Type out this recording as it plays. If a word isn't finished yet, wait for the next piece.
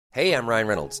Hey, I'm Ryan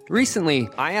Reynolds. Recently,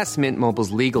 I asked Mint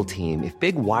Mobile's legal team if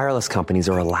big wireless companies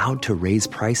are allowed to raise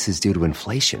prices due to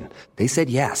inflation. They said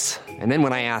yes. And then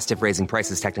when I asked if raising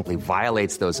prices technically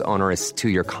violates those onerous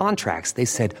two-year contracts, they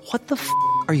said, "What the f***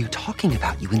 are you talking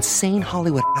about, you insane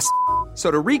Hollywood ass?" So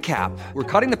to recap, we're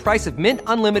cutting the price of Mint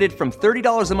Unlimited from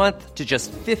 $30 a month to just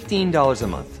 $15 a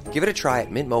month. Give it a try at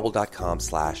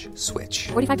mintmobile.com/switch.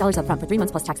 $45 up front for 3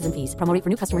 months plus taxes and fees. Promo rate for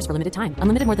new customers for limited time.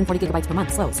 Unlimited more than 40 gigabytes per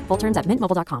month. Slows full terms at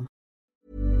mintmobile.com.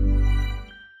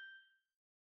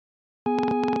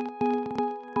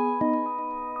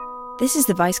 This is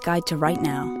the Vice Guide to Right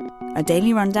Now, a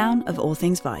daily rundown of all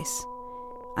things Vice.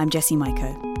 I'm Jessie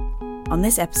Maiko. On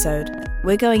this episode,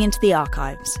 we're going into the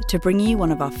archives to bring you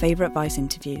one of our favourite Vice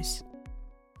interviews.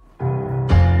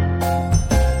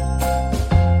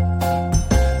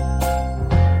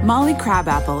 Molly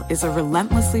Crabapple is a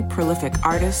relentlessly prolific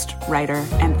artist, writer,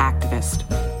 and activist.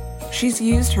 She's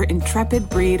used her intrepid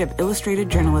breed of illustrated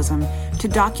journalism to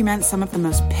document some of the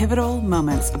most pivotal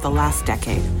moments of the last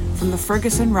decade, from the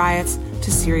Ferguson riots to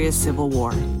Syria's civil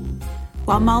war.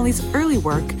 While Molly's early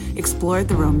work explored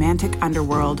the romantic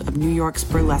underworld of New York's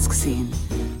burlesque scene,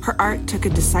 her art took a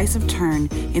decisive turn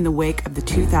in the wake of the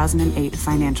 2008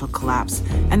 financial collapse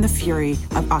and the fury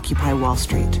of Occupy Wall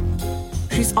Street.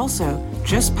 She's also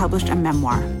just published a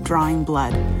memoir, Drawing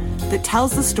Blood, that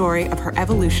tells the story of her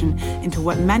evolution into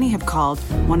what many have called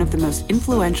one of the most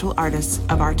influential artists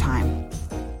of our time.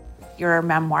 Your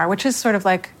memoir, which is sort of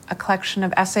like a collection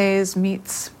of essays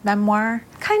meets memoir?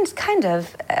 Kind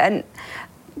of. A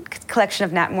collection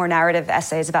of more narrative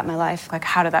essays about my life. Like,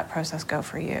 how did that process go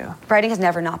for you? Writing has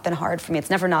never not been hard for me.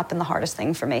 It's never not been the hardest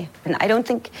thing for me. And I don't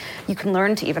think you can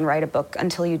learn to even write a book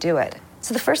until you do it.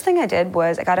 So the first thing I did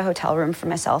was I got a hotel room for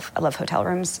myself. I love hotel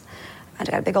rooms. And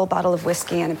I got a big old bottle of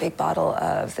whiskey and a big bottle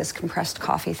of this compressed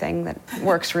coffee thing that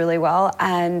works really well.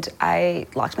 And I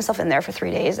locked myself in there for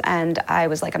 3 days. And I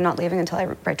was like, I'm not leaving until I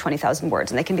write 20,000 words.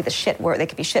 And they can be the shit word. They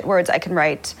can be shit words. I can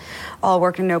write all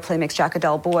work and no play makes Jack a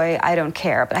dull boy. I don't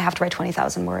care. But I have to write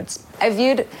 20,000 words. I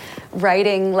viewed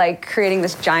writing like creating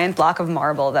this giant block of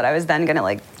marble that I was then going to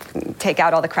like take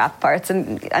out all the crap parts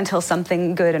until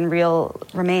something good and real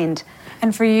remained.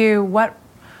 And for you, what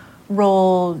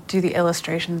role do the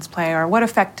illustrations play, or what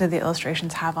effect do the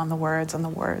illustrations have on the words on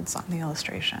the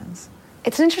illustrations?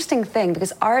 It's an interesting thing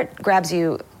because art grabs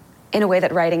you in a way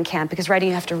that writing can't, because writing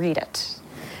you have to read it.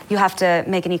 You have to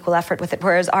make an equal effort with it,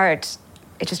 whereas art,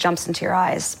 it just jumps into your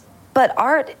eyes. But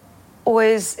art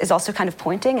always is also kind of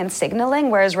pointing and signaling,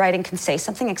 whereas writing can say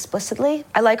something explicitly.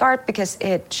 I like art because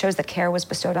it shows that care was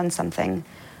bestowed on something.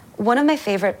 One of my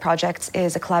favorite projects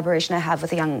is a collaboration I have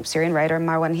with a young Syrian writer,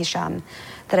 Marwan Hisham,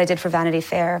 that I did for Vanity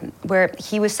Fair, where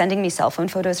he was sending me cell phone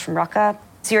photos from Raqqa.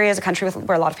 Syria is a country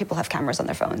where a lot of people have cameras on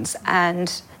their phones,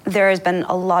 and there has been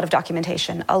a lot of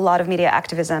documentation, a lot of media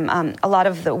activism, a lot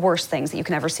of the worst things that you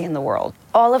can ever see in the world.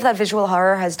 All of that visual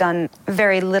horror has done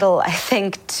very little, I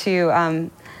think,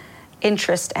 to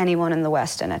interest anyone in the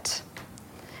West in it.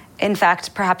 In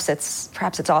fact, perhaps it's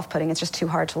off-putting. It's just too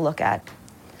hard to look at.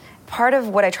 Part of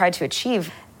what I tried to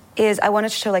achieve is I wanted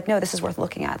to show, like, no, this is worth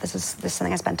looking at. This is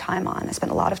something I spent time on. I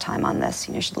spent a lot of time on this.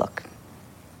 You should look.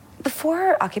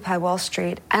 Before Occupy Wall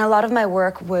Street, and a lot of my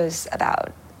work was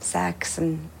about sex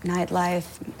and nightlife,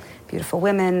 beautiful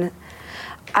women,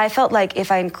 I felt like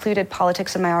if I included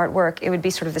politics in my artwork, it would be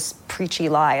sort of this preachy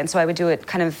lie. And so I would do it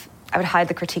I would hide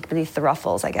the critique beneath the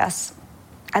ruffles, I guess.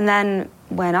 And then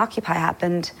when Occupy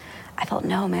happened, I felt,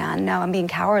 no, man, no, I'm being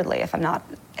cowardly if I'm not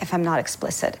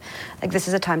explicit. Like, this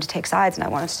is a time to take sides, and I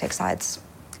wanted to take sides.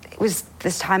 It was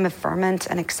this time of ferment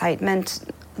and excitement,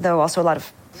 though also a lot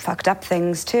of fucked up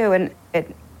things too, and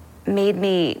it made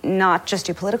me not just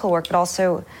do political work, but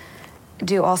also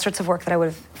do all sorts of work that I would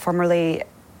have formerly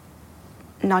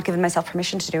not given myself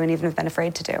permission to do and even have been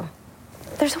afraid to do.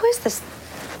 There's always this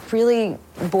really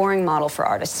boring model for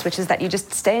artists, which is that you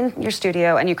just stay in your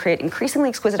studio and you create increasingly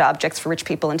exquisite objects for rich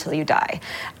people until you die.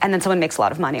 And then someone makes a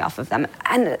lot of money off of them.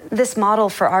 And this model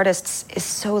for artists is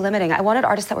so limiting. I wanted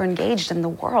artists that were engaged in the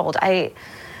world. I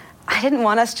didn't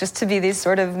want us just to be these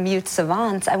sort of mute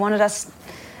savants. I wanted us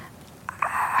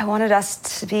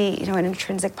to be, an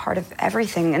intrinsic part of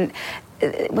everything. And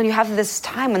when you have this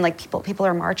time when, like, people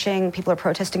are marching, people are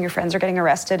protesting, your friends are getting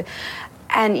arrested,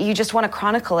 and you just want to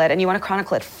chronicle it, and you want to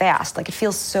chronicle it fast. Like, it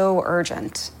feels so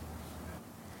urgent.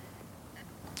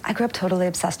 I grew up totally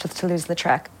obsessed with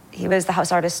Toulouse-Lautrec. He was the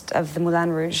house artist of the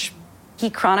Moulin Rouge. He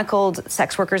chronicled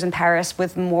sex workers in Paris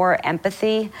with more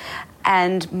empathy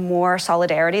and more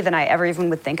solidarity than I ever even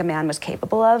would think a man was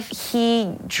capable of.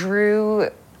 He drew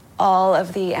all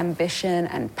of the ambition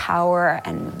and power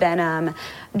and venom,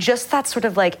 just that sort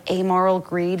of like amoral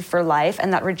greed for life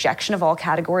and that rejection of all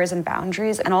categories and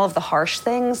boundaries and all of the harsh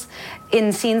things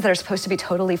in scenes that are supposed to be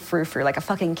totally frou-frou, like a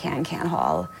fucking can-can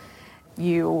hall.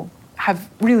 You have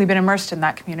really been immersed in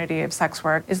that community of sex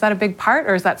work. Is that a big part,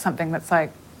 or is that something that's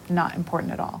like not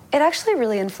important at all? It actually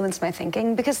really influenced my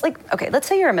thinking because, like, okay, let's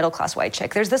say you're a middle-class white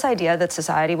chick. There's this idea that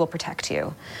society will protect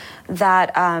you, that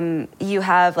you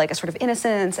have like a sort of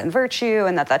innocence and virtue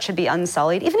and that should be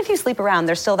unsullied. Even if you sleep around,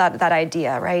 there's still that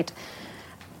idea, right?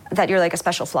 That you're like a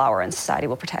special flower and society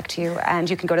will protect you and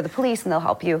you can go to the police and they'll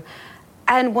help you.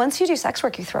 And once you do sex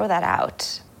work, you throw that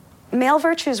out. Male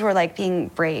virtues were like being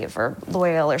brave or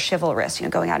loyal or chivalrous,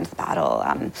 going out into the battle,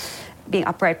 being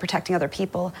upright, protecting other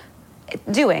people.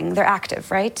 They're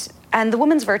active, right? And the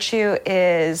woman's virtue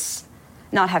is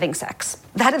not having sex.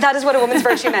 That is what a woman's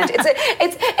virtue meant.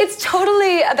 It's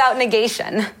totally about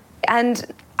negation. And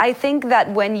I think that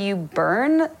when you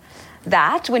burn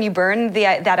that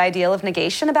ideal of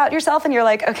negation about yourself and you're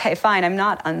like, okay, fine, I'm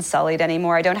not unsullied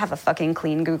anymore. I don't have a fucking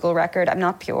clean Google record. I'm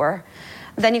not pure.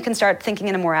 Then you can start thinking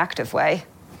in a more active way.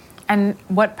 And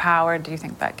what power do you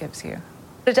think that gives you?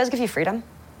 It does give you freedom.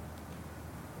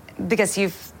 Because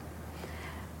you've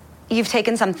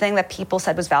taken something that people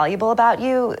said was valuable about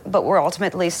you, but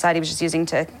ultimately society was just using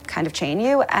to kind of chain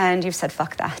you, and you've said,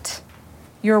 fuck that.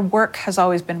 Your work has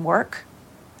always been work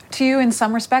to you in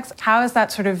some respects. How has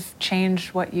that sort of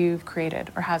changed what you've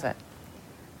created, or has it?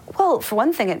 Well, for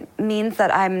one thing, it means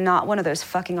that I'm not one of those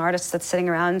fucking artists that's sitting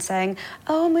around saying,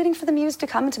 oh, I'm waiting for the muse to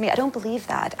come to me. I don't believe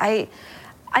that. I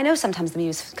know sometimes the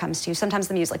muse comes to you. Sometimes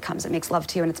the muse comes and makes love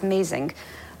to you, and it's amazing.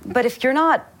 But if you're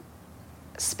not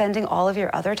spending all of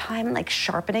your other time like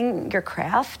sharpening your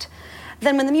craft,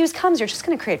 then when the muse comes, you're just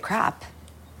going to create crap.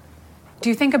 Do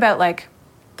you think about like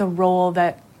the role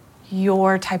that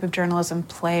your type of journalism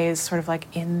plays sort of like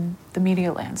in the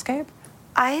media landscape?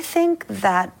 I think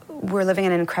that we're living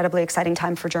in an incredibly exciting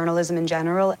time for journalism in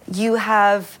general. You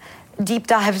have deep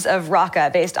dives of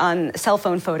Raqqa based on cell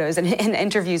phone photos and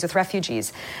interviews with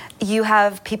refugees. You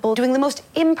have people doing the most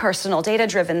impersonal,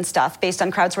 data-driven stuff based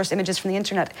on crowdsourced images from the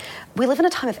internet. We live in a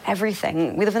time of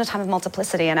everything. We live in a time of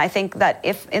multiplicity, and I think that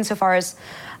if, insofar as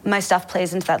my stuff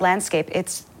plays into that landscape,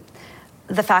 it's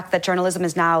the fact that journalism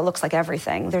looks like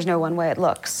everything. There's no one way it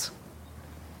looks.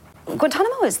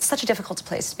 Guantánamo is such a difficult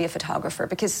place to be a photographer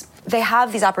because they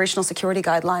have these operational security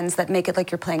guidelines that make it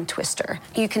like you're playing Twister.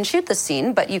 You can shoot the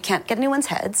scene, but you can't get anyone's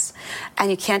heads,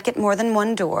 and you can't get more than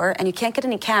one door, and you can't get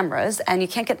any cameras, and you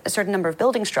can't get a certain number of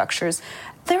building structures.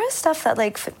 There is stuff that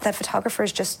that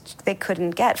photographers they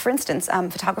couldn't get. For instance,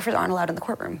 photographers aren't allowed in the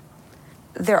courtroom.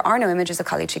 There are no images of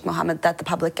Khalid Sheikh Mohammed that the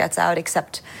public gets out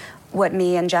except what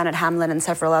me and Janet Hamlin and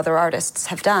several other artists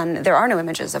have done. There are no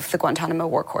images of the Guantánamo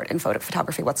war court in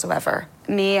photography whatsoever.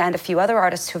 Me and a few other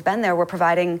artists who've been there were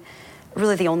providing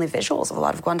really the only visuals of a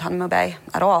lot of Guantánamo Bay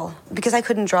at all, because I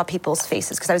couldn't draw people's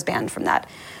faces because I was banned from that.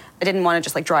 I didn't want to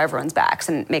just draw everyone's backs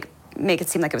and make it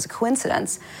seem like it was a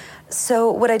coincidence. So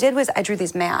what I did was I drew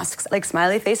these masks, like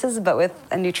smiley faces, but with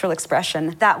a neutral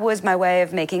expression. That was my way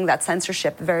of making that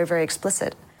censorship very, very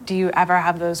explicit. Do you ever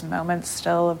have those moments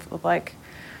still of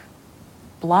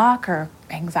block or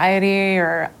anxiety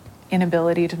or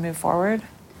inability to move forward?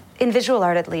 In visual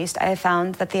art, at least, I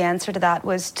found that the answer to that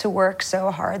was to work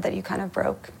so hard that you kind of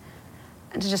broke,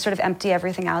 and to just sort of empty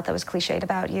everything out that was cliched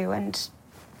about you, and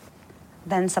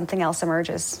then something else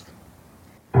emerges.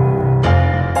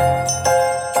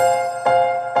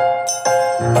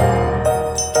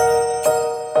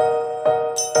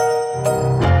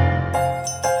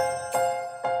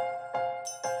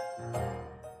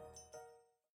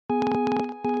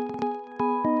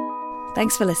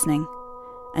 Thanks for listening,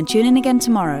 and tune in again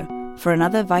tomorrow for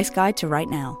another Vice Guide to Right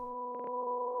Now.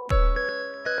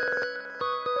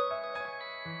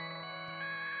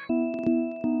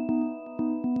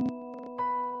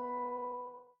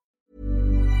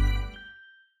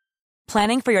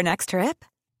 Planning for your next trip?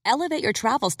 Elevate your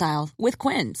travel style with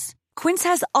Quince. Quince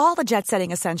has all the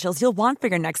jet-setting essentials you'll want for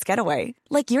your next getaway,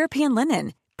 like European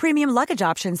linen, premium luggage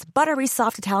options, buttery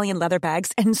soft Italian leather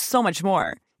bags, and so much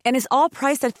more. And is all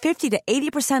priced at 50 to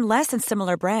 80% less than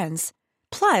similar brands.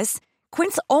 Plus,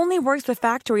 Quince only works with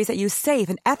factories that use safe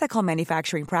and ethical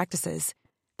manufacturing practices.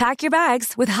 Pack your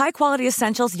bags with high-quality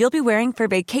essentials you'll be wearing for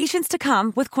vacations to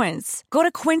come with Quince. Go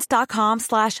to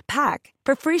quince.com/pack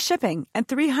for free shipping and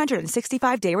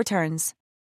 365-day returns.